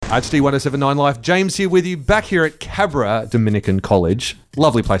HD 1079 Life. James here with you, back here at Cabra Dominican College.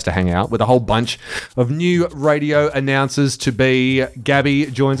 Lovely place to hang out with a whole bunch of new radio announcers to be. Gabby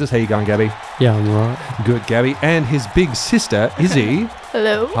joins us. How you going, Gabby? Yeah, I'm right. Good, Gabby. And his big sister, Izzy.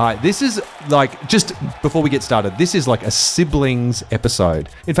 Hello. Hi. This is like, just before we get started, this is like a siblings episode.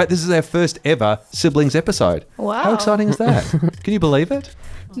 In fact, this is our first ever siblings episode. Wow. How exciting is that? Can you believe it?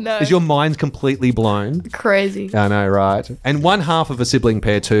 No. Is your mind completely blown? Crazy. I know, right? And one half of a sibling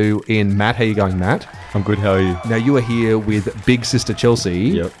pair too in Matt. How you going, Matt? I'm good, how are you? Now, you are here with big sister Chelsea.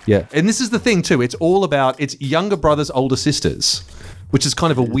 Yep. Yeah. And this is the thing too. It's all about, it's younger brothers, older sisters, which is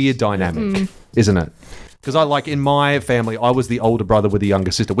kind of a weird dynamic, isn't it? Because I like, in my family, I was the older brother with the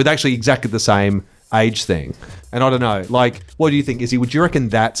younger sister, with actually exactly the same age thing. And I don't know, like, what do you think, Izzy? Would you reckon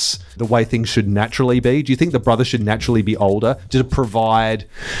that's the way things should naturally be? Do you think the brother should naturally be older to provide,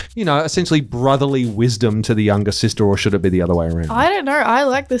 you know, essentially brotherly wisdom to the younger sister, or should it be the other way around? I don't know. I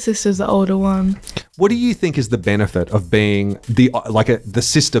like the sister's the older one. What do you think is the benefit of being the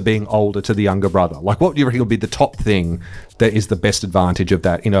sister being older to the younger brother? Like, what do you reckon would be the top thing that is the best advantage of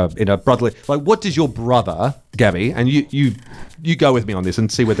that in a brotherly? Like, what does your brother, Gabby, and you go with me on this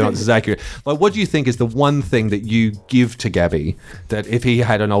and see whether or not this is accurate. Like, what do you think is the one thing that you give to Gabby that if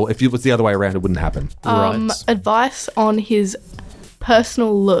it was the other way around, it wouldn't happen? Advice on his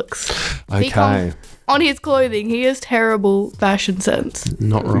personal looks. Okay. On his clothing, he has terrible fashion sense.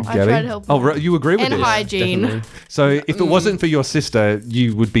 Not wrong. I try to help him. Oh, you agree with And this? hygiene. Definitely. So if it wasn't for your sister,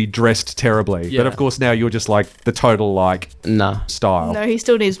 you would be dressed terribly. Yeah. But of course now you're just like the total like Nah. style. No, he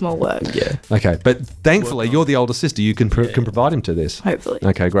still needs more work. Yeah. Okay, but thankfully you're the older sister. You can provide him to this. Hopefully.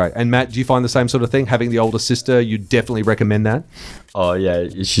 Okay, great. And Matt, do you find the same sort of thing? Having the older sister, you definitely recommend that? Oh yeah,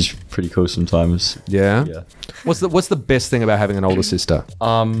 she's pretty cool sometimes. Yeah. Yeah. What's the best thing about having an older sister?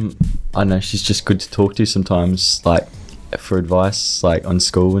 I don't know, she's just good to talk to sometimes, like for advice, like on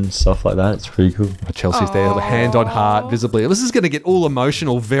school and stuff like that. It's pretty cool. Chelsea's there, hand on heart, visibly. This is going to get all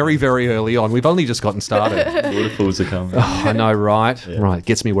emotional very, very early on. We've only just gotten started. Waterfalls are coming. Oh, I know, right? Yeah. Right.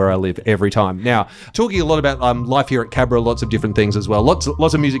 Gets me where I live every time. Now, talking a lot about life here at Cabra, lots of different things as well. Lots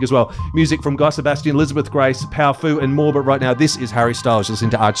of music as well. Music from Guy Sebastian, Elizabeth Grace, Pow Fu, and more. But right now, this is Harry Styles. You're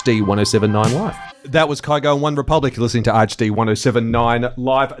listening to HD 1079 Live. That was Kygo and One Republic. You're listening to HD 1079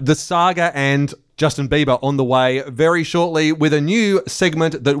 Live. The Saga and Justin Bieber on the way very shortly with a new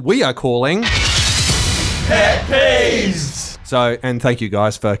segment that we are calling Pet Peeves. So, and thank you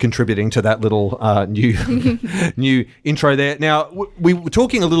guys for contributing to that little new intro there. Now, we were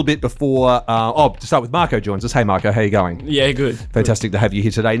talking a little bit before. To start with, Marco joins us. Hey, Marco, how you going? Yeah, good. Fantastic to have you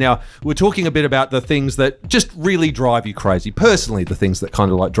here today. Now, we're talking a bit about the things that just really drive you crazy. Personally, the things that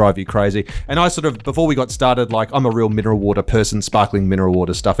kind of like drive you crazy. And I sort of, before we got started, like I'm a real mineral water person, sparkling mineral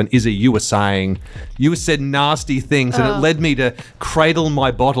water stuff. And Izzy, you said nasty things, and it led me to cradle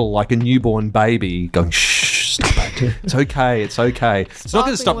my bottle like a newborn baby, going, shh, stop it. It's okay. It's okay. It's not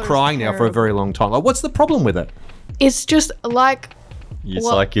going to stop water is crying now for a very long time. Like, what's the problem with it? It's just like It's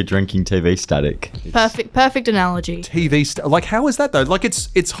Well- like you're drinking TV static. perfect analogy. Like, how is that though? Like, it's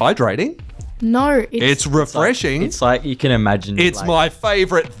hydrating. No, It's refreshing. It's like you can imagine. It's like, my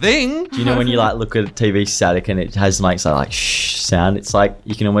favorite thing. Do you know when you like look at TV static and it has like some like shh sound? It's like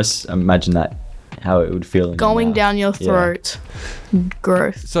you can almost imagine that how it would feel in your going mouth. down your Yeah. throat.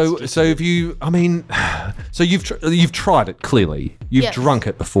 Gross. So if you, so you've tried it clearly. You've Yes. drunk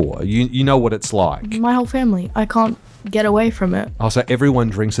it before. You know what it's like. My whole family. I can't get away from it. Oh, so everyone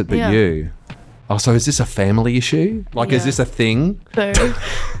drinks it but Yeah. you. Oh, so is this a family issue? Like, is Yeah. this a thing? So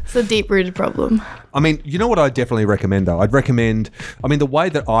it's a deep-rooted problem. I mean, you know what I'd definitely recommend though? The way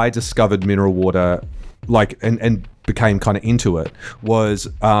that I discovered mineral water, like, and became kind of into it was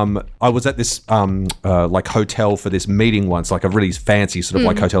I was at this like hotel for this meeting once, like a really fancy sort of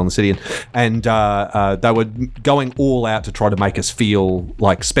like hotel in the city, and they were going all out to try to make us feel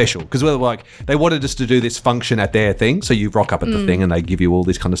like special, because we were like, they wanted us to do this function at their thing, so you rock up at the thing and they give you all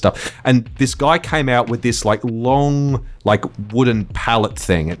this kind of stuff, and this guy came out with this like long like wooden pallet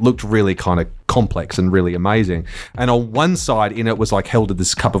thing. It looked really kind of complex and really amazing, and on one side in it was like held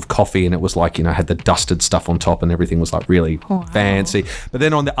this cup of coffee, and it was like, you know, had the dusted stuff on top and everything was like really fancy. But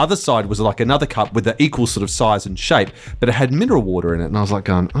then on the other side was like another cup with the equal sort of size and shape, but it had mineral water in it, and I was like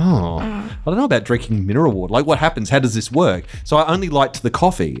going, I don't know about drinking mineral water. Like, what happens? How does this work? So I only liked the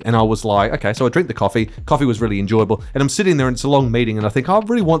coffee, and I was like, okay, so I drink the coffee. Coffee was really enjoyable, and I'm sitting there and it's a long meeting, and I think, I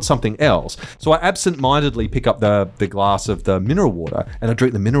really want something else. So I absent-mindedly pick up the glass of the mineral water, and I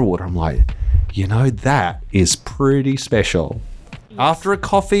drink the mineral water. I'm like, you know, that is pretty special. After a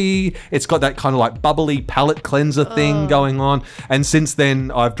coffee, it's got that kind of like bubbly palate cleanser thing going on. And since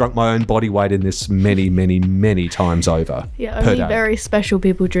then, I've drunk my own body weight in this many, many, many times over. Yeah, per only day. very special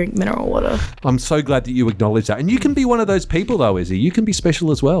people drink mineral water. I'm so glad that you acknowledge that. And you can be one of those people, though, Izzy. You can be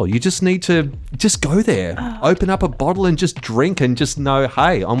special as well. You just need to just go there, open up a bottle and just drink and just know,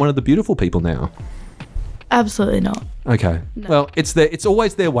 hey, I'm one of the beautiful people now. Absolutely not. Okay. Well, it's there. It's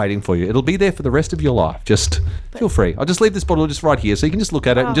always there waiting for you. It'll be there for the rest of your life. Just feel free. I'll just leave this bottle just right here, so you can just look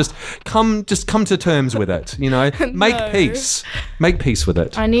at it and just come to terms with it. You know, make peace. Make peace with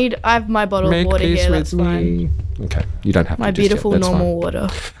it. I have my bottle of water here. That's fine. Okay, you don't have My to. just yet. beautiful That's normal fine. water.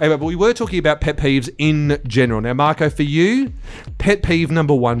 Anyway, but we were talking about pet peeves in general. Now, Marco, for you, pet peeve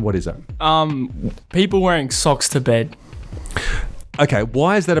number one, what is it? People wearing socks to bed. Okay,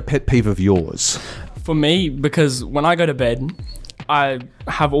 why is that a pet peeve of yours? For me, because when I go to bed, I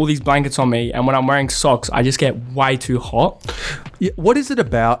have all these blankets on me, and when I'm wearing socks, I just get way too hot. Yeah, what is it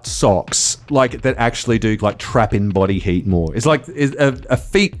about socks like that actually do like trap in body heat more? Is a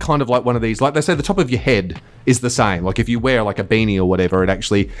feet kind of like one of these? Like they say, the top of your head is the same. Like if you wear like a beanie or whatever, it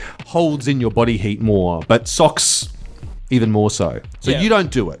actually holds in your body heat more. But socks, even more so. So Yeah. you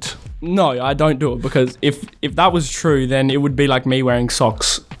don't do it. No, I don't do it, because if that was true, then it would be like me wearing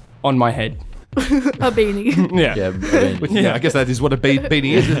socks on my head. A beanie. Yeah. Yeah, I mean, Yeah, I guess that is what a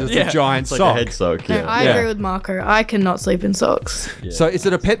beanie is. It's Yeah. a giant it's like sock. a head sock. No, Yeah. I Yeah. agree with Marco. I cannot sleep in socks. So is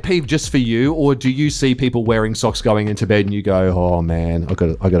it a pet peeve just for you, or do you see people wearing socks going into bed and you go, "Oh man, I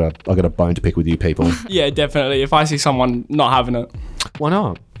got a bone to pick with you people"? Yeah, definitely. If I see someone not having it, Why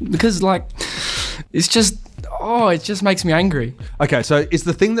not? because like, it's just, it just makes me angry. Okay, so is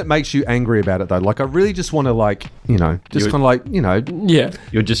the thing that makes you angry about it though? Like, I really just want to like, just You- kind of like, Yeah.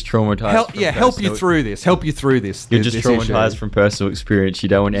 You're just traumatized. help you personal- through this. Help you through this. You're this just issue. traumatized from personal experience. You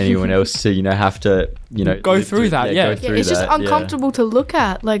don't want anyone else to, have to, Go live through that, yeah. Go Yeah, through it's just that, yeah. uncomfortable to look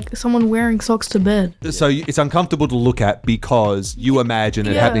at, like someone wearing socks to bed. So it's uncomfortable to look at because you imagine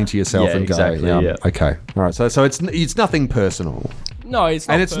it Yeah. happening to yourself Yeah, and exactly, go, yeah. okay, all right. So it's nothing personal. No, it's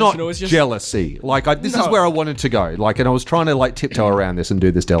not And it's personal. not It's just jealousy. Like this is No. where I wanted to go. Like, and I was trying to like tiptoe around this and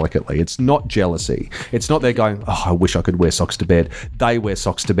do this delicately. It's not jealousy. It's not they're going, oh, I wish I could wear socks to bed. They wear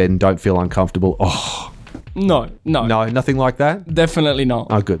socks to bed and don't feel uncomfortable. Oh, no, no, nothing like that. definitely not.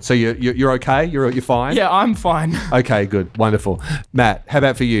 Oh, good. So you're okay. You're fine. Yeah, I'm fine. Okay, good, wonderful. Matt, how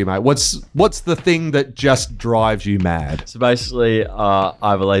about for you, mate? What's the thing that just drives you mad? So basically, I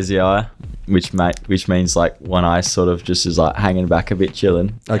have a lazy eye, which means like one eye sort of just is like hanging back a bit,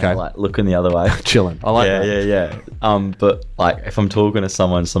 chilling. Okay. And, like looking the other way. Chilling. I like that. Yeah. But like if I'm talking to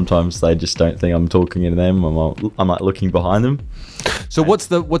someone, sometimes they just don't think I'm talking to them. I'm like looking behind them. So what's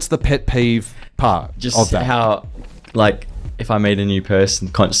the pet peeve part Just of that? how, like, if I meet a new person,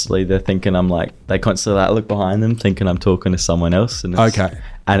 constantly they constantly like look behind them, thinking I'm talking to someone else. And it's, Okay.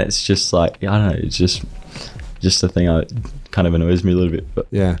 And it's just like, I don't know, it's just a thing that kind of annoys me a little bit. But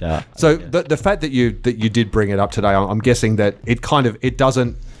Yeah. So the fact that you did bring it up today, I'm guessing that it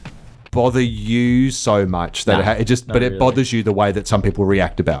doesn't bother you so much that Nah, it not really. bothers you the way that some people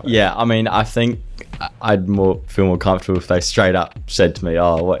react about it. Yeah, I mean, I think I'd feel more comfortable if they straight up said to me,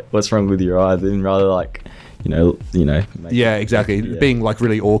 "Oh, what's wrong with your eye?" Than rather like, make Yeah, exactly. Yeah. Being like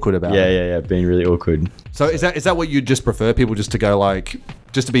really awkward about yeah, it. yeah, being really awkward. So is that what you just prefer? People just to go like,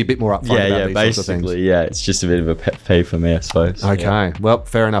 just to be a bit more upfront Yeah, about yeah, these sorts of things? basically, yeah. It's just a bit of a pet peeve for me, I suppose. Okay, Yeah. well,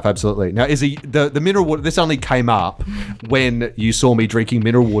 fair enough, absolutely. Now, Izzy, the mineral water, this only came up when you saw me drinking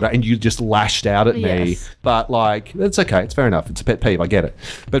mineral water and you just lashed out at me. Yes. But, like, it's okay, it's fair enough. It's a pet peeve, I get it.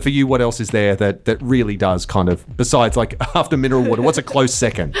 But for you, what else is there that really does kind of, besides, like, after mineral water, what's a close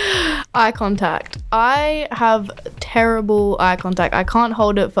second? Eye contact. I have terrible eye contact. I can't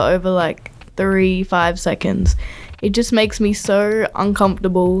hold it for over like 3-5 seconds. It just makes me so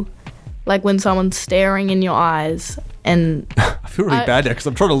uncomfortable. Like when someone's staring in your eyes and I feel really bad now because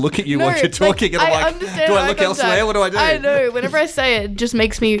I'm trying to look at you No, while you're like, talking and I'm like, understand do I eye look contact. elsewhere? What do I do? I know. Whenever I say it, it just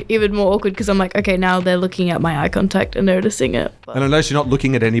makes me even more awkward because I'm like, okay, now they're looking at my eye contact and noticing it. But And I know she's not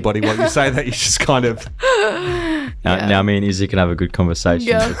looking at anybody while you say that. You're just kind of, Yeah. Now me and Izzy can have a good conversation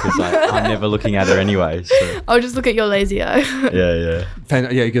Yeah. because I'm never looking at her anyway. So I'll just look at your lazy eye. yeah. yeah,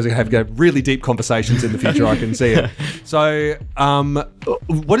 you guys have really deep conversations in the future. I can see it. So,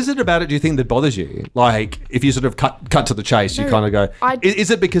 what is it about it, do you think, that bothers you? Like, if you sort of cut to the chase, you No, kind of go, I- is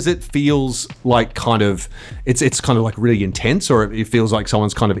it because it feels like kind of, it's kind of like really intense, or it feels like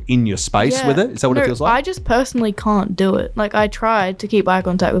someone's kind of in your space Yeah. with it? Is that what it No, feels like? I just personally can't do it. Like I try to keep eye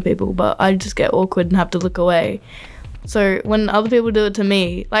contact with people, but I just get awkward and have to look away. So when other people do it to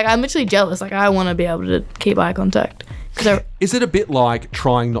me, like I'm literally jealous. Like I want to be able to keep eye contact. 'Cause Is it a bit like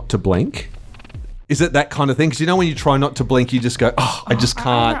trying not to blink? Is it that kind of thing? Because you know when you try not to blink, you just go, oh, I just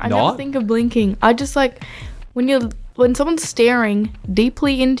can't I not. never think of blinking. I just like when someone's staring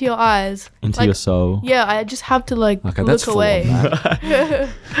deeply into your eyes. Into like, your soul. Yeah, I just have to like Okay, that's look full on away. that.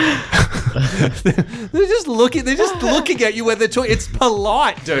 They're just looking at you when they're talking. It's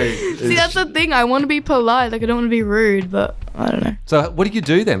polite, dude. See, that's the thing. I want to be polite. Like I don't want to be rude, but I don't know. So what do you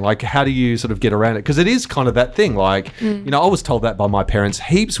do then? Like, how do you sort of get around it? Because it is kind of that thing. Like, you know, I was told that by my parents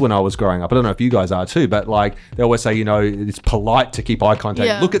heaps when I was growing up. I don't know if you guys are too, but like they always say, you know, it's polite to keep eye contact.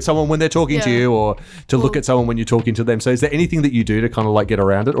 Yeah. Look at someone when they're talking to Yeah. you, or to look at someone when you're talking to them. So is there anything that you do to kind of like get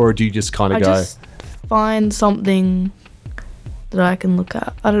around it, or do you just kind of I go? just find something that I can look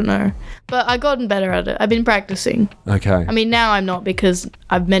at. I don't know, but I've gotten better at it. I've been practicing. Okay. I mean, now I'm not because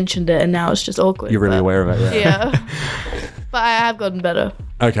I've mentioned it, and now it's just awkward. You're really but- aware of it. Yeah. Yeah, but I have gotten better.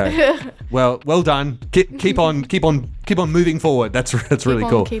 Okay. Well done. Keep on moving forward. That's really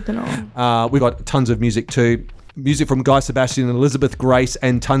cool. Keeping on. We've got tons of music too. Music from Guy Sebastian and Elizabeth Grace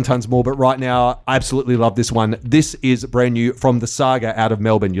and tons more. But right now, I absolutely love this one. This is brand new from The Saga out of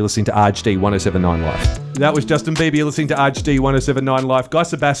Melbourne. You're listening to RHD 107.9 Live. That was Justin Bieber. You're listening to RHD 107.9 Live. Guy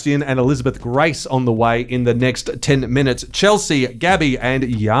Sebastian and Elizabeth Grace on the way in the next 10 minutes. Chelsea, Gabby and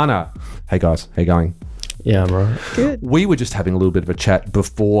Yana. Hey guys, how you going? Yeah, I'm right. We were just having a little bit of a chat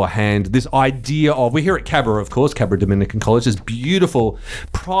beforehand. This idea of, we're here at Cabra, of course, Cabra Dominican College, this beautiful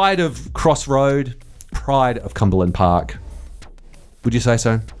pride of Crossroad, pride of Cumberland Park. Would you say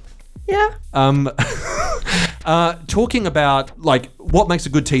so? Yeah. Talking about like what makes a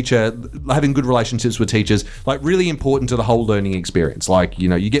good teacher, having good relationships with teachers, like really important to the whole learning experience. Like, you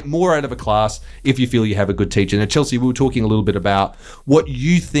know, you get more out of a class if you feel you have a good teacher. Now, Chelsea, we were talking a little bit about what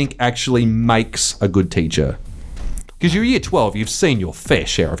you think actually makes a good teacher. Because you're year 12, you've seen your fair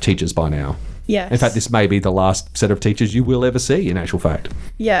share of teachers by now. Yes. In fact, this may be the last set of teachers you will ever see, in actual fact.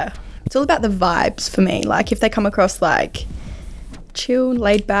 Yeah. It's all about the vibes for me. Like, if they come across, like, chill,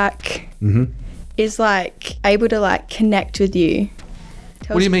 laid back, is, like, able to, like, connect with you.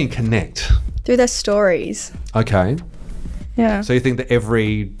 What do you mean, connect? Through their stories. Okay. Yeah. So you think that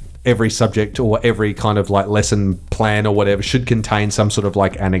every subject or every kind of like lesson plan or whatever should contain some sort of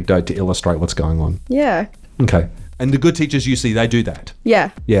like anecdote to illustrate what's going on? Yeah. Okay. And the good teachers you see, they do that?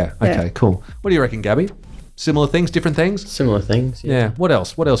 Yeah. Yeah. Okay, Yeah. cool. What do you reckon, Gabby? Similar things, different things? Similar things. Yeah. What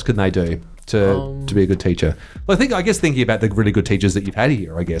else? What else can they do to be a good teacher? Well, I guess thinking about the really good teachers that you've had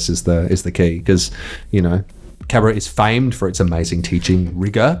here, I guess, is the key. Because, you know, Cabra is famed for its amazing teaching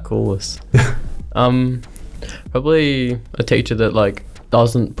rigor. Of course. Probably a teacher that like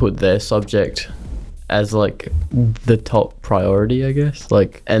doesn't put their subject as like the top priority, I guess.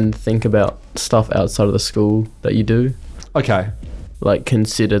 Like, and think about stuff outside of the school that you do. Okay. Like,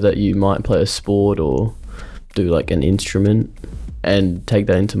 consider that you might play a sport or do like an instrument, and take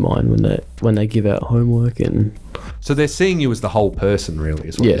that into mind when they give out homework. And So they're seeing you as the whole person, really,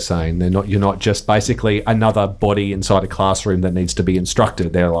 is what Yeah. you're saying. You're not just basically another body inside a classroom that needs to be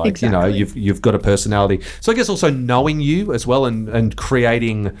instructed. They're like, you know, Exactly. you've got a personality. So I guess also knowing you as well and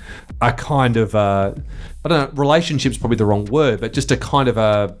creating a kind of I don't know, relationship's probably the wrong word, but just a kind of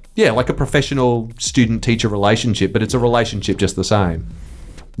like a professional student-teacher relationship, but it's a relationship just the same.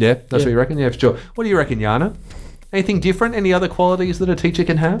 Yeah, that's what you reckon? Yeah, for sure. What do you reckon, Yana? Anything different? Any other qualities that a teacher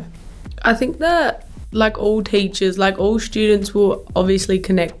can have? I think that like all teachers, like all students will obviously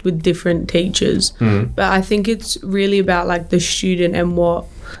connect with different teachers. But I think it's really about like the student and what,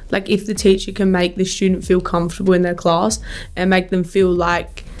 like if the teacher can make the student feel comfortable in their class and make them feel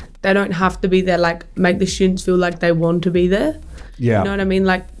like they don't have to be there, like make the students feel like they want to be there. Yeah. You know what I mean?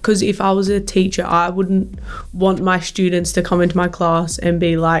 Like, because if I was a teacher, I wouldn't want my students to come into my class and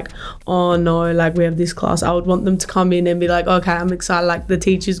be like, oh no, like we have this class. I would want them to come in and be like, okay, I'm excited. Like the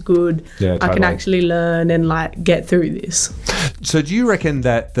teacher's good. Yeah, I can totally. actually learn and like get through this. So do you reckon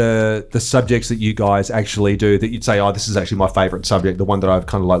that the subjects that you guys actually do, that you'd say, oh, this is actually my favourite subject, the one that I've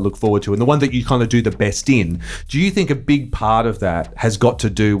kind of like look forward to, and the one that you kind of do the best in, do you think a big part of that has got to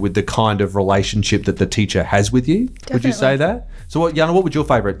do with the kind of relationship that the teacher has with you? Would you say that? So Yana, what would your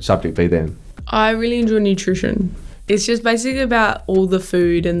favourite subject be then? I really enjoy nutrition. It's just basically about all the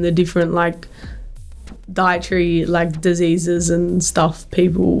food and the different like dietary like diseases and stuff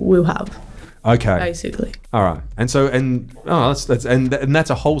people will have, Okay. basically. All right. And so, that's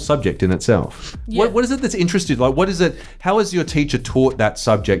a whole subject in itself. Yeah. What is it that's interested? Like, what is it? How has your teacher taught that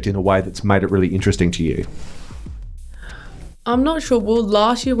subject in a way that's made it really interesting to you? I'm not sure. Well,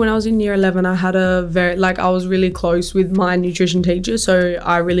 last year when I was in year 11, I had I was really close with my nutrition teacher. So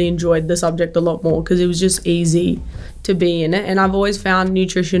I really enjoyed the subject a lot more because it was just easy to be in it. And I've always found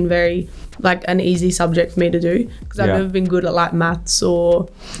nutrition very, like, an easy subject for me to do because I've never been good at, like, maths or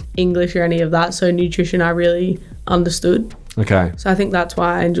English or any of that. So nutrition I really understood. Okay. So I think that's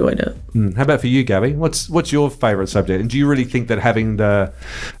why I enjoyed it. How about for you, Gabby? What's your favourite subject? And do you really think that having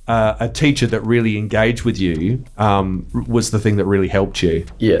a teacher that really engaged with you was the thing that really helped you?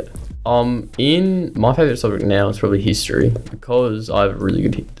 Yeah. In my favorite subject now is probably history because I have a really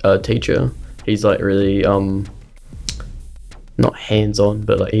good teacher. He's like really not hands-on,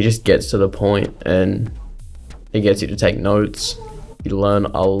 but like he just gets to the point and he gets you to take notes. You learn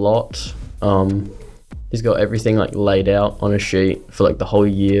a lot. He's got everything like laid out on a sheet for like the whole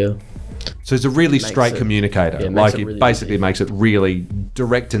year. So he's a really straight communicator. Yeah, like it it really basically easy. makes it really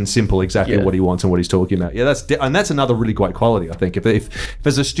direct and simple, exactly what he wants and what he's talking about. Yeah, that's another really great quality, I think. If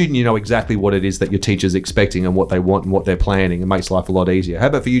as a student you know exactly what it is that your teacher's expecting and what they want and what they're planning, it makes life a lot easier. How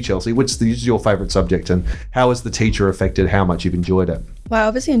about for you, Chelsea? What's your favourite subject and how has the teacher affected how much you've enjoyed it? Well, I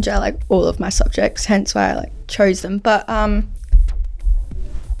obviously enjoy like all of my subjects, hence why I like chose them. But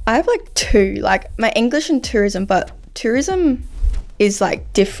I have like two, like my English and tourism, but tourism is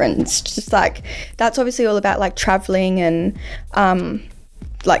like different. It's just like that's obviously all about like traveling and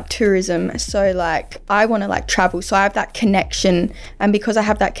like tourism. So like I want to like travel, so I have that connection, and because I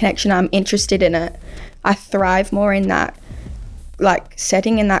have that connection, I'm interested in it. I thrive more in that like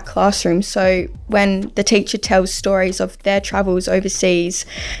setting in that classroom. So when the teacher tells stories of their travels overseas,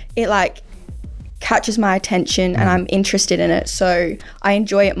 it like catches my attention and I'm interested in it, so I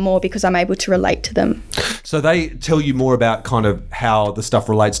enjoy it more because I'm able to relate to them. So they tell you more about kind of how the stuff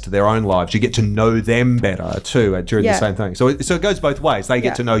relates to their own lives. You get to know them better too during the same thing. So it goes both ways. They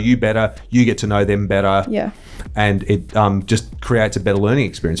get to know you better, you get to know them better. Yeah. And it just creates a better learning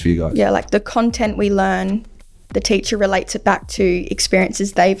experience for you guys. Yeah, like the content we learn, the teacher relates it back to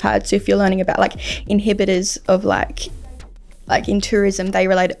experiences they've had. So if you're learning about like inhibitors of like in tourism, they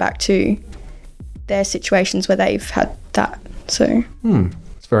relate it back to their situations where they've had that. So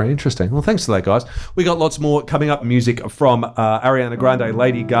It's very interesting. Well, thanks for that, guys. We got lots more coming up. Music from Ariana Grande,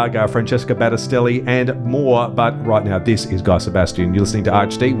 Lady Gaga, Francesca Battistelli, and more. But right now, this is Guy Sebastian. You're listening to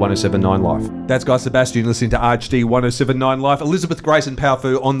RHD 107.9 Live. That's Guy Sebastian listening to RHD 107.9 Live. Elizabeth Grace and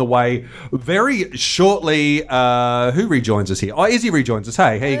Paufu on the way very shortly. Who rejoins us here? Oh, Izzy rejoins us.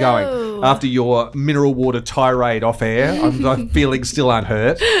 Hey, how you going? After your mineral water tirade off air, I'm feeling still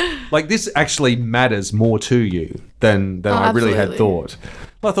unhurt. Like, this actually matters more to you than I really had thought.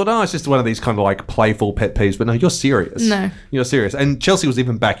 Well, I thought, it's just one of these kind of like playful pet peeves, but no, you're serious. No. You're serious. And Chelsea was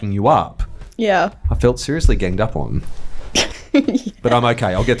even backing you up. yeah. I felt seriously ganged up on. But I'm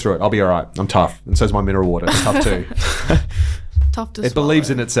okay. I'll get through it. I'll be all right. I'm tough. And so's my mineral water. It's tough too. Tough to It believes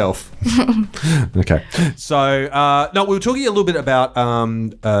in itself. Okay. So, no, we were talking a little bit about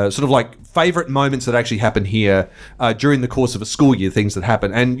sort of like favourite moments that actually happen here during the course of a school year, things that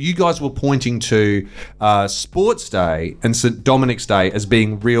happen. And you guys were pointing to Sports Day and St. Dominic's Day as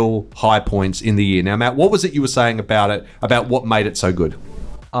being real high points in the year. Now, Matt, what was it you were saying about it, about what made it so good?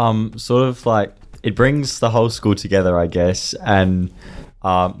 Sort of like it brings the whole school together, I guess, and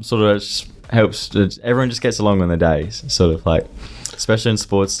sort of just helps. Everyone just gets along on the days, sort of like, especially in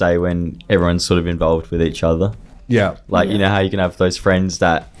Sports Day when everyone's sort of involved with each other. Yeah. Like, you know how you can have those friends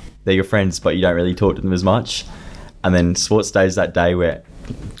that they're your friends, but you don't really talk to them as much. And then Sports Day is that day where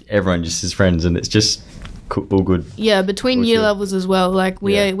everyone just is friends and it's just all good. Yeah, between All year good. levels as well. Like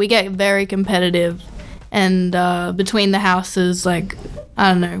we get very competitive, and between the houses, like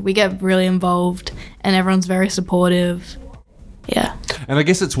I don't know, we get really involved, and everyone's very supportive. Yeah. And I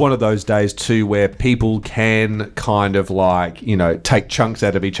guess it's one of those days too where people can kind of like, you know, take chunks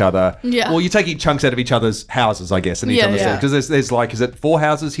out of each other. Yeah. Well, you're taking chunks out of each other's houses, I guess. And Yeah. because there's like, is it 4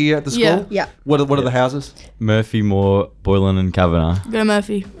 houses here at the school? Yeah. Yeah. What are the houses? Murphy, Moore, Boylan and Kavanagh. Go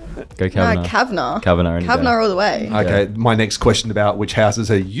Murphy. Go Kavanagh. Kavanagh. Kavanagh any day. Kavanagh all the way. Okay, my next question about which houses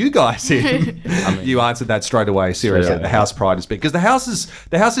are you guys in? You answered that straight away. Seriously, Straight away. the house pride is big because the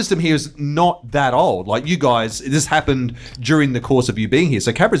house system here is not that old. Like you guys, this happened during the course of you being here.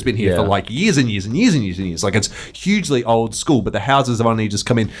 So Cabra's been here for Yeah. like years and years and years and years and years. Like it's hugely old school, but the houses have only just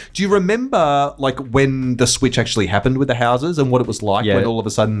come in. Do you remember like when the switch actually happened with the houses and what it was like Yeah. when all of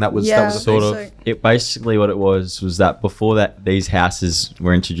a sudden that was Yeah. a Sort So- of. It basically what it was that before that these houses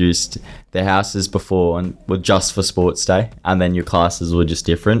were introduced, the houses before and were just for Sports Day, and then your classes were just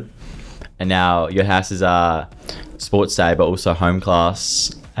different. And now your houses are Sports Day, but also home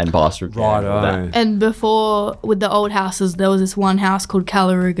class and pastoral care. and all that. Right. And before, with the old houses, there was this one house called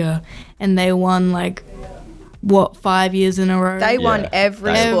Calaruga, and they won like what, 5 years in a row. They won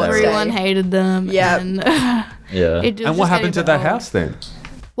every sports Everyone day. hated them. Yeah. And Yeah. it was And what just happened to getting that old. house then?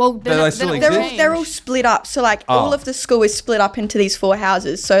 Well, Do they still then it exist? They're all split up. So like all of the school is split up into these 4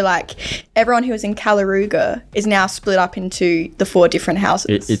 houses. So like everyone who was in Calaruga is now split up into the 4 different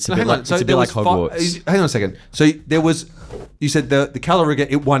houses. It's a bit Hang like on, so it's a bit there like was Hogwarts. hang on a second. So there was, you said the Calaruga,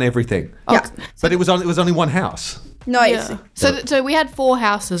 it won everything. Yeah. But it was only one house. No, Yeah. So we had 4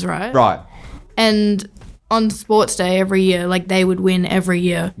 houses, right? Right. And on sports day every year, like they would win every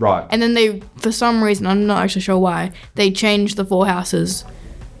year. Right. And then they, for some reason, I'm not actually sure why, they changed the 4 houses.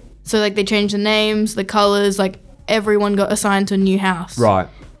 So like they changed the names, the colors, like everyone got assigned to a new house. Right.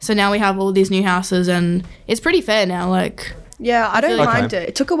 So now we have all these new houses, and it's pretty fair now. Like yeah, I don't like- mind it.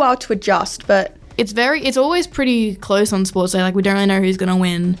 It took a while to adjust, but it's always pretty close on sports day. Like we don't really know who's gonna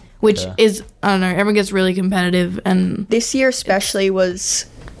win, which is, I don't know, everyone gets really competitive, and this year especially was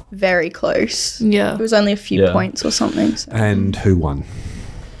very close. yeah. It was only a few Yeah. points or something. So. And who won?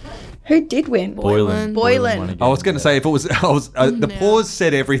 Who did win? Boylan. Boylan. won again. I was going to say, if it was, the pause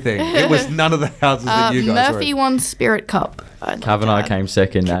said everything. It was none of the houses that you guys Murphy were. won Spirit Cup. Cav and I came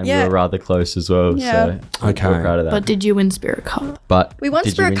second, and Yeah. we were rather close as well. Yeah. So Okay. we're proud of that. But did you win Spirit Cup? But We won did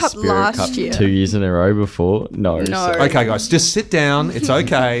you Spirit win Cup last year. 2 years in a row before? No. No. So- Okay, guys, just sit down. It's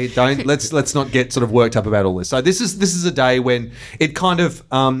okay. Don't let's not get sort of worked up about all this. So this is a day when it kind of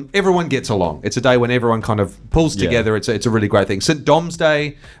everyone gets along. It's a day when everyone kind of pulls Yeah. together. It's a really great thing. St. Dom's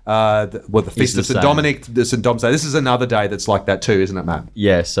Day, the feast the of St. same. Dominic, the St. Dom's Day. This is another day that's like that too, isn't it, Matt?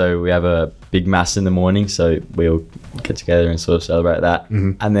 Yeah, so we have a big mass in the morning, so we all get together and sort of celebrate that.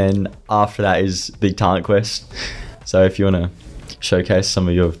 And then after that is Big Talent Quest. So if you want to showcase some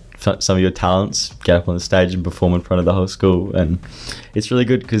of your talents, get up on the stage and perform in front of the whole school, and it's really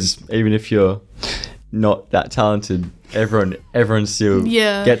good because even if you're not that talented, everyone still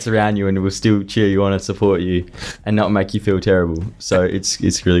Yeah. gets around you and will still cheer you on and support you and not make you feel terrible. So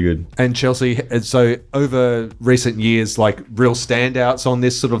it's really good. And Chelsea, so over recent years, like real standouts on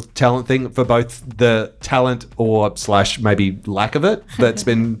this sort of talent thing for both the talent or / maybe lack of it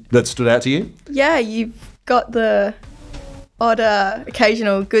that stood out to you. Yeah, you've got the odd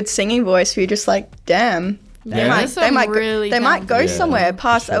occasional good singing voice where you're just like, damn. Yeah, there's some really they might go talented somewhere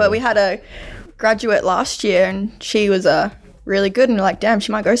past. sure. We had a graduate last year and she was really good and we're like, damn,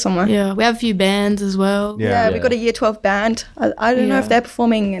 she might go somewhere. Yeah, we have a few bands as well. Yeah. We got a year 12 band. I don't know if Yeah. they're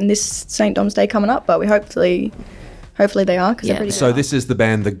performing in this St. Dom's Day coming up, but we hopefully they are because Yeah. they're pretty So this is the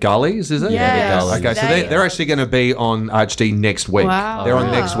band The Gullies, is it? Yeah, The Gullies. Okay, so They- they're actually going to be on RHD next week. Wow. They're on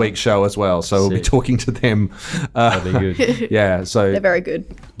Wow. next week's show as well. So we'll be Sick. talking to them. That'd be good. Yeah, so They're very good.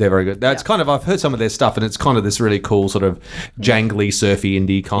 they're very good. That's kind of, I've heard some of their stuff, and it's kind of this really cool sort of jangly, surfy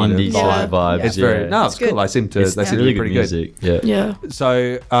indie kind Indie of Yeah. vibes. It's yeah. very it's good. cool. They seem to It's they seem to really be good pretty good. music. Yeah. Yeah.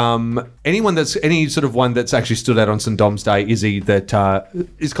 So, any sort of one that's actually stood out on St. Dom's Day, Izzy, that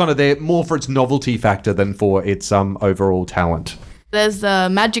is kind of there more for its novelty factor than for its overall talent. There's the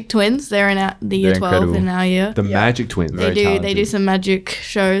Magic Twins. They're in the year They're 12 incredible. in our year. The Magic Twins. They do some magic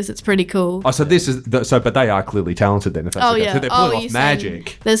shows. It's pretty cool. Oh, so this is but they are clearly talented then. If that's Oh the case. yeah. So they're pulling you're off saying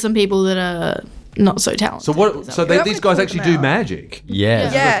magic. There's some people that are not so talented. So what? Is that So what- they, Who these have guys we actually pulled do them out? magic.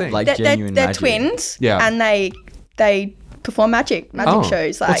 Yeah. Yeah, thing. Like they're genuine they're magic. twins. Yeah. And they perform magic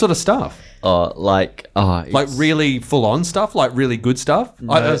shows. Like, what sort of stuff? Like Like really full on stuff, like really good stuff.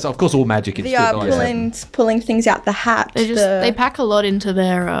 Of course, all magic is they good. are but like- pulling things out the hat. they pack a lot into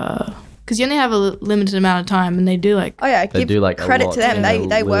their because you only have a limited amount of time, and they do like Oh yeah, They give do like a credit lot to them. in They a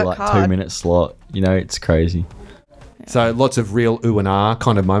they little, work like, hard. 2-minute slot. You know, it's crazy. So lots of real ooh and ah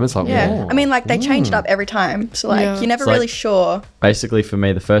kind of moments. Like, Yeah, whoa. I mean, like they change it up every time, so like Yeah. you're never It's like- really sure. Basically, for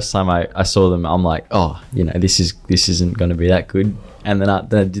me, the first time I saw them, I'm like, oh, you know, this isn't going to be that good. And then I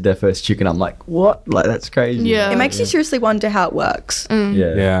did their first chicken. I'm like, what? Like that's crazy. Yeah. It makes you seriously wonder how it works. Yeah.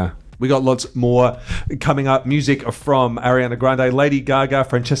 Yeah. We got lots more coming up. Music from Ariana Grande, Lady Gaga,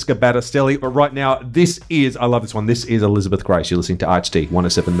 Francesca Battistelli. But right now, I love this one. This is Elizabeth Grace. You're listening to RHD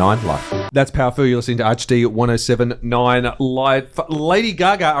 107.9 Live. That's Powerful. You're listening to RHD 107.9 Live. Lady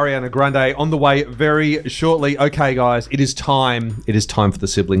Gaga, Ariana Grande on the way very shortly. Okay, guys, it is time. It is time for the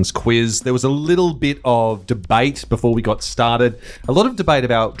siblings quiz. There was a little bit of debate before we got started. A lot of debate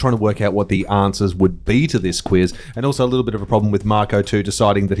about trying to work out what the answers would be to this quiz. And also a little bit of a problem with Marco too,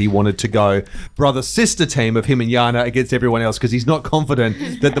 deciding that he wanted to go brother-sister team of him and Yana against everyone else because he's not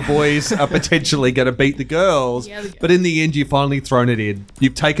confident that the boys are potentially going to beat the girls. But in the end, you've finally thrown it in.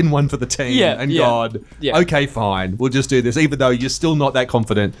 You've taken one for the team and God, okay, fine, we'll just do this, even though you're still not that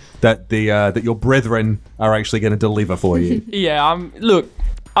confident that that your brethren are actually going to deliver for you. Yeah, look,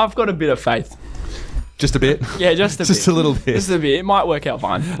 I've got a bit of faith. Just a bit. Yeah, just a Just bit. a little bit. Just a bit. It might work out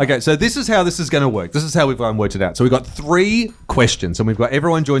fine. Okay, so this is how this is going to work. This is how we've worked it out. So we've got 3 questions, and we've got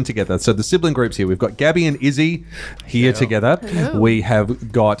everyone joined together. So the sibling groups here, we've got Gabby and Izzy here together. Hello. We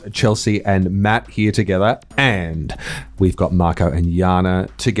have got Chelsea and Matt here together, and we've got Marco and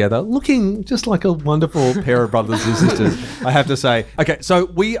Yana together, looking just like a wonderful pair of brothers and sisters, I have to say. Okay, so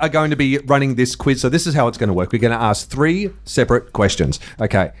we are going to be running this quiz. So this is how it's going to work. We're going to ask 3 separate questions.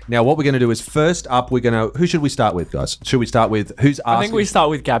 Okay, now what we're going to do is first up, who should we start with, guys? Should we start with who's asking? I think we start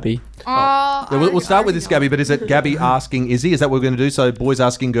with Gabby. Yeah, we'll start with this, Gabby, but is it Gabby asking Izzy? Is that what we're going to do? So boys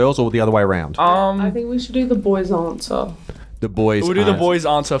asking girls, or the other way around? I think we should do the boys' answer. The boys. We'll do the answer. boys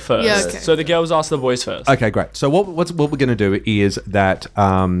answer first. Yeah, okay. So the girls ask the boys first. Okay, great. So what we're going to do is that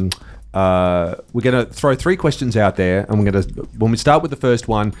we're going to throw 3 questions out there, and we're going to, when we start with the first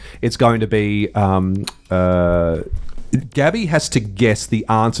one, it's going to be Gabby has to guess the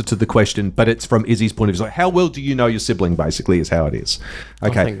answer to the question, but it's from Izzy's point of view. So how well do you know your sibling, basically, is how it is.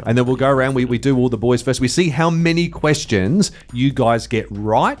 Okay, and then we'll go around. We do all the boys first. We see how many questions you guys get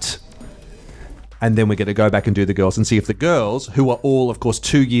right. And then we're going to go back and do the girls and see if the girls, who are all, of course,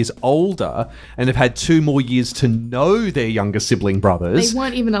 2 years older and have had 2 more years to know their younger sibling brothers. They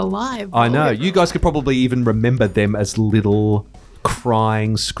weren't even alive. I know. You guys could probably even remember them as little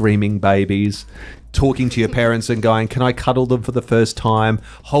crying, screaming babies, talking to your parents and going, "Can I cuddle them for the first time?"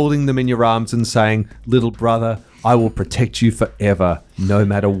 Holding them in your arms and saying, "Little brother, I will protect you forever, no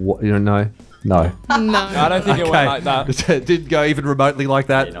matter what." You know, no. No. I don't think it went like that. It didn't go even remotely like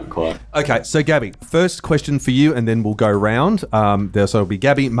that. Yeah, not quite. Okay, so Gabby, first question for you, and then we'll go round. So it'll be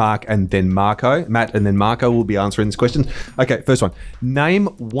Gabby, Mark, and then Marco. Matt, and then Marco will be answering this question. Okay, first one. Name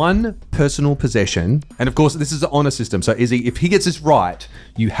 1 personal possession, and of course, this is an honor system. So Izzy, if he gets this right,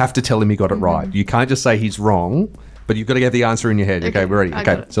 you have to tell him he got it right. You can't just say he's wrong. But you've got to get the answer in your head. Okay, we're ready. I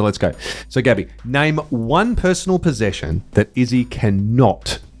got Okay, it. so let's go. So Gabby, name 1 personal possession that Izzy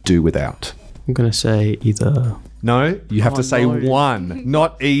cannot do without. I'm gonna say either. No, you have to say no. 1,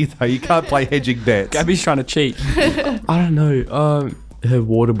 not either. You can't play hedging bets. Gabby's trying to cheat. I don't know. Her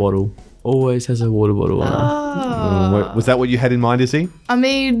water bottle always has a water bottle on her. Was that what you had in mind, Izzy? I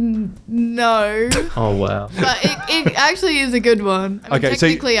mean, no. Oh wow. But it actually is a good one. I mean, Okay, so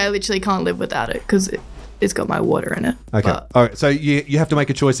you- technically, I literally can't live without it because it's got my water in it. Okay. But All right. So you have to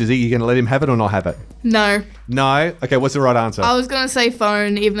make a choice, Izzy. You're going to let him have it or not have it? no. No? Okay, what's the right answer? I was going to say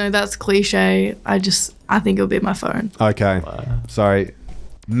phone, even though that's cliche. I think it would be my phone. Okay. Sorry.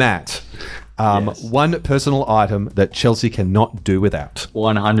 Matt, Yes. 1 personal item that Chelsea cannot do without.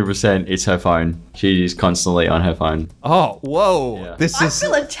 100% it's her phone. She is constantly on her phone. Oh, whoa. Yeah. This I is...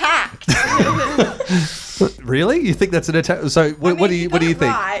 feel attacked. Really? You think that's an attack? So what do you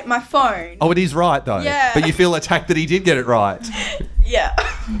think? Right, my phone. Oh, it is right, though. Yeah. But you feel attacked that he did get it right. Yeah.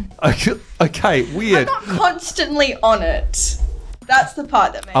 Okay, I'm weird. not constantly on it. That's the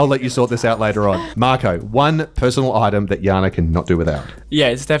part that makes I'll let you sort this out later on. Marco, 1 personal item that Yana cannot do without. Yeah,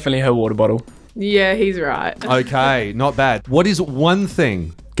 it's definitely her water bottle. Yeah, he's right. Okay, not bad. What is 1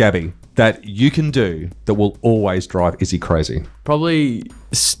 thing, Gabby, that you can do that will always drive Izzy crazy? Probably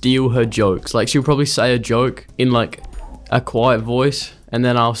steal her jokes. Like she'll probably say a joke in like a quiet voice, and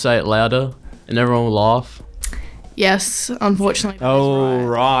then I'll say it louder, and everyone will laugh. Yes, unfortunately. that is Oh,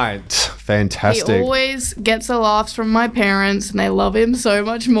 right. right. He Fantastic. always gets the laughs from my parents, and they love him so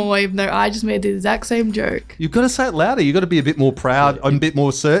much more, even though I just made the exact same joke. You've got to say it louder. You've got to be a bit more proud and a bit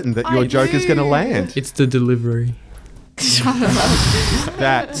more certain that your I joke is going to do. land. It's the delivery.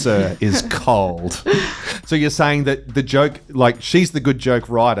 That, sir, is cold. So you're saying that the joke, like, she's the good joke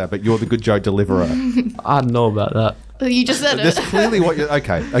writer, but you're the good joke deliverer. I don't know about that. You just said That's it. clearly what you're...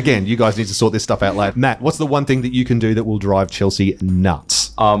 Okay, again, you guys need to sort this stuff out later. Matt, what's the 1 thing that you can do that will drive Chelsea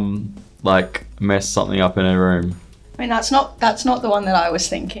nuts? Like mess something up in her room. I mean, that's not the one that I was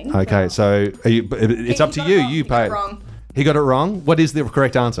thinking. Okay, so it's up to you. You pay it. Wrong. He got it wrong? What is the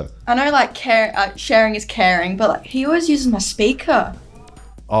correct answer? I know, like, sharing is caring, but like, he always uses my speaker.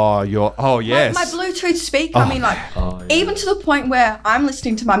 Oh, yes. My Bluetooth speaker. I mean, like, even to the point where I'm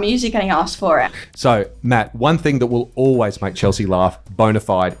listening to my music and he asks for it. So, Matt, 1 thing that will always make Chelsea laugh, bona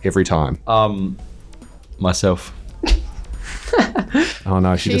fide, every time. Myself. Oh,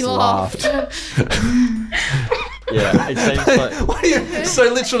 no, she just laughed. Yeah, it seems like... What do you, so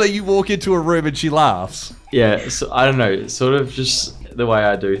literally you walk into a room and she laughs. Yeah, so, I don't know. Sort of just the way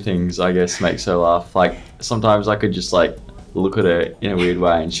I do things, I guess, makes her laugh. Like, sometimes I could just, like, look at her in a weird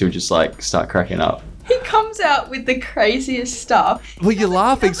way and she'll just, like, start cracking up. He can't comes out with the craziest stuff. Well, you're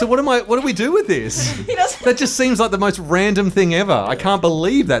laughing. So what do we do with this? He doesn't That just seems like the most random thing ever. I can't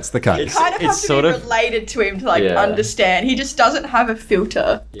believe that's the case. kind of have It's to sort be of- related to him to like Yeah. understand. He just doesn't have a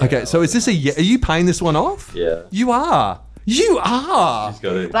filter. Okay, so is this are you paying this one off? Yeah. You are. You are.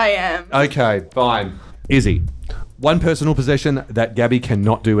 Got it. I am. Okay, fine. Izzy, one personal possession that Gabby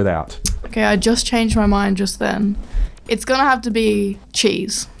cannot do without. Okay, I just changed my mind just then. It's gonna have to be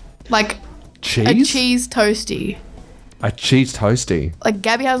cheese. Like Cheese? a cheese toasty. A cheese toasty. Like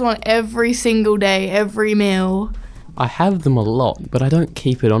Gabby has one every single day, every meal. I have them a lot, but I don't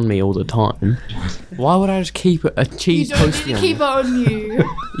keep it on me all the time. Why would I just keep a You cheese don't toast? need to keep it on you.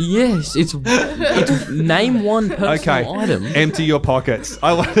 Yes, it's name one personal Okay, item. empty your pockets.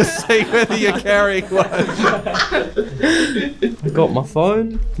 I want to see whether you're carrying one. I got my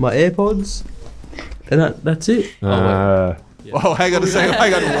phone, my AirPods, and that's it. Oh, hang on a second.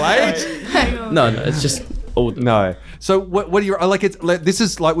 Hang on, wait. No, it's just all. No. So what do you like? It's like, this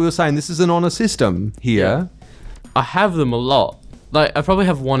is like we were saying. This is an honor system here. I have them a lot. Like I probably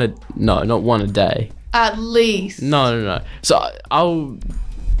have not one a day. At least. No. So I'll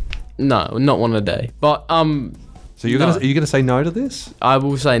not one a day. But So you're No. are you gonna say no to this? I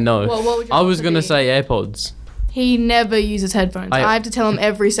will say no. Well, what would your I was answer gonna be? say AirPods. He never uses headphones. I have to tell him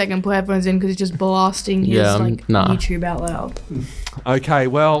every second put headphones in because he's just blasting his Yeah, like nah. YouTube out loud. Okay.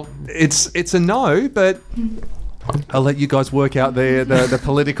 Well, it's a no, but I'll let you guys work out the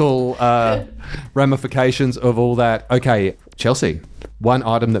political ramifications of all that. Okay, Chelsea, one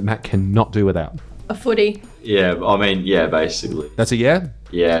item that Matt cannot do without. A footy. Yeah, I mean, yeah, basically. That's a yeah?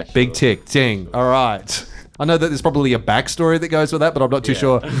 Yeah. Big sure. tick, ding. All right. I know that there's probably a backstory that goes with that, but I'm not too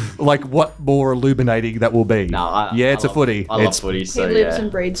sure, like, what more illuminating that will be. No, it's a footy. I love It's footy, He so lives yeah.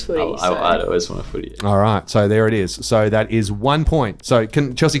 and breeds footy. I'd always want a footy. all right. So there it is. So that is 1 point. So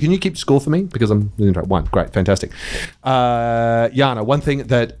Chelsea, can you keep score for me because I'm losing track. 1. Great, fantastic. Yana, one thing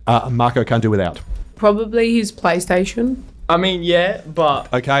that Marco can't do without. Probably his PlayStation. I mean, yeah,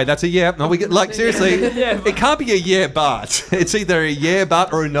 but Okay, that's a yeah. No, we get like seriously. It can't be a yeah, but it's either a yeah,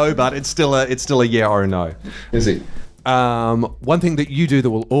 but or a no, but it's still a yeah or a no. Is it? One thing that you do that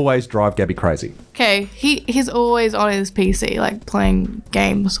will always drive Gabby crazy. Okay, he's always on his PC, like playing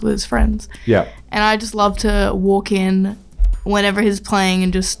games with his friends. Yeah. And I just love to walk in whenever he's playing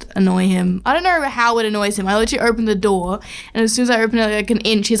and just annoy him. I don't know how it annoys him. I literally open the door, and as soon as I open it like an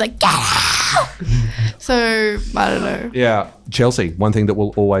inch, he's like, "Get out!" So, I don't know. Yeah. Chelsea, one thing that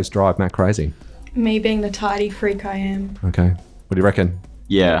will always drive Matt crazy. Me being the tidy freak I am. Okay. What do you reckon?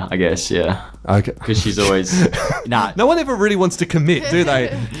 Yeah, I guess, yeah. Okay. Because she's always... nah, No one ever really wants to commit, do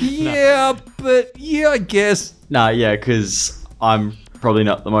they? Yeah, but yeah, I guess. nah, yeah, because I'm probably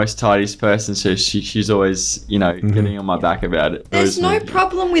not the most tidiest person, so she's always, you know, getting on my back about it. There's no Whereas me-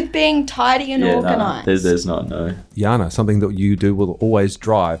 problem with being tidy and Yeah, no, organised. there's not, no. Yana, something that you do will always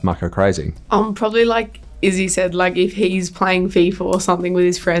drive Marco crazy. Probably like Izzy said, like if he's playing FIFA or something with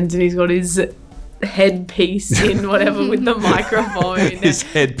his friends and he's got his headpiece in whatever with the microphone. His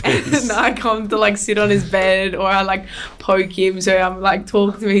headpiece. And I come to like sit on his bed or I like poke him. So I'm like,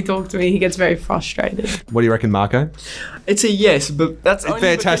 talk to me. He gets very frustrated. What do you reckon, Marco? it's a yes. But that's only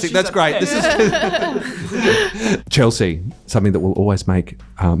Fantastic. That's great. This is Chelsea, something that will always make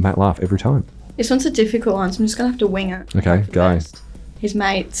Matt laugh every time. This one's a difficult one, so I'm just gonna have to wing it. Okay, go. His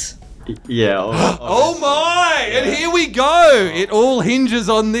mates. Yeah. Oh my! And here we go. It all hinges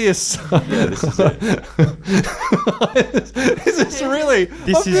on this. this is it. Is this really?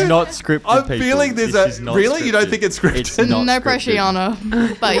 This I'm is fe- not scripted, I'm people. feeling there's This is a not really. You don't scripted. think it's scripted? It's not No pressure, scripted.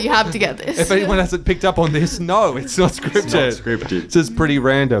 Yana. But you have to get this. If anyone hasn't picked up on this, no, it's not scripted. It's not scripted. It's just pretty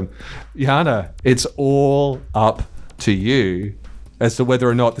random. Yana, it's all up to you as to whether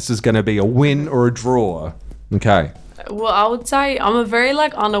or not this is going to be a win or a draw. Okay. Well, I would say I'm a very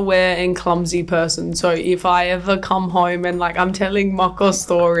like unaware and clumsy person. So if I ever come home and like I'm telling Mako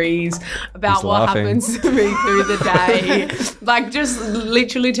stories about He's what laughing. happens to me through the day, like just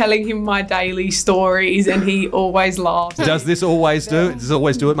literally telling him my daily stories, and he always laughs. Does this always do? Does it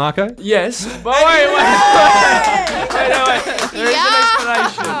always do it, Marco? Yes. But wait. There is an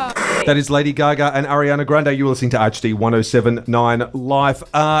explanation. That is Lady Gaga and Ariana Grande. You were listening to HD 1079 Live.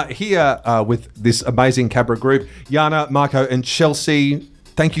 Here with this amazing Cabra group, Yana, Marco, and Chelsea.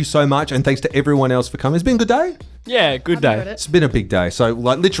 Thank you so much, and thanks to everyone else for coming. It's been a good day. Yeah, good day. It's been a big day. So,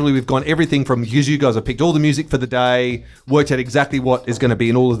 like, literally, we've gone everything from you guys have picked all the music for the day, worked out exactly what is going to be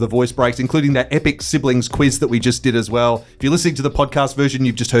in all of the voice breaks, including that epic siblings quiz that we just did as well. If you're listening to the podcast version,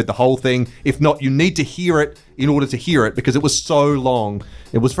 you've just heard the whole thing. If not, you need to hear it in order to hear it because it was so long.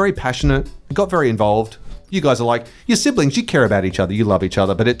 It was very passionate. It got very involved. you guys are like, you're siblings, you care about each other, you love each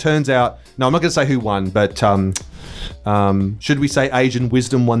other. But it turns out, no, I'm not going to say who won, but should we say Asian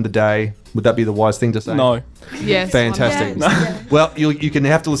wisdom won the day? Would that be the wise thing to say? No. Yes. Fantastic. Well, you can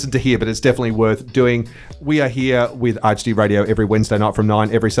have to listen to here, but it's definitely worth doing. We are here with RHD Radio every Wednesday night from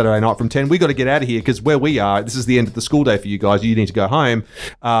 9, every Saturday night from 10. We got to get out of here because where we are, this is the end of the school day for you guys. You need to go home.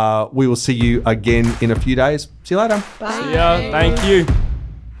 We will see you again in a few days. See you later. Yeah, thank you.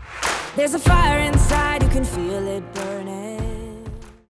 There's a fire inside, you can feel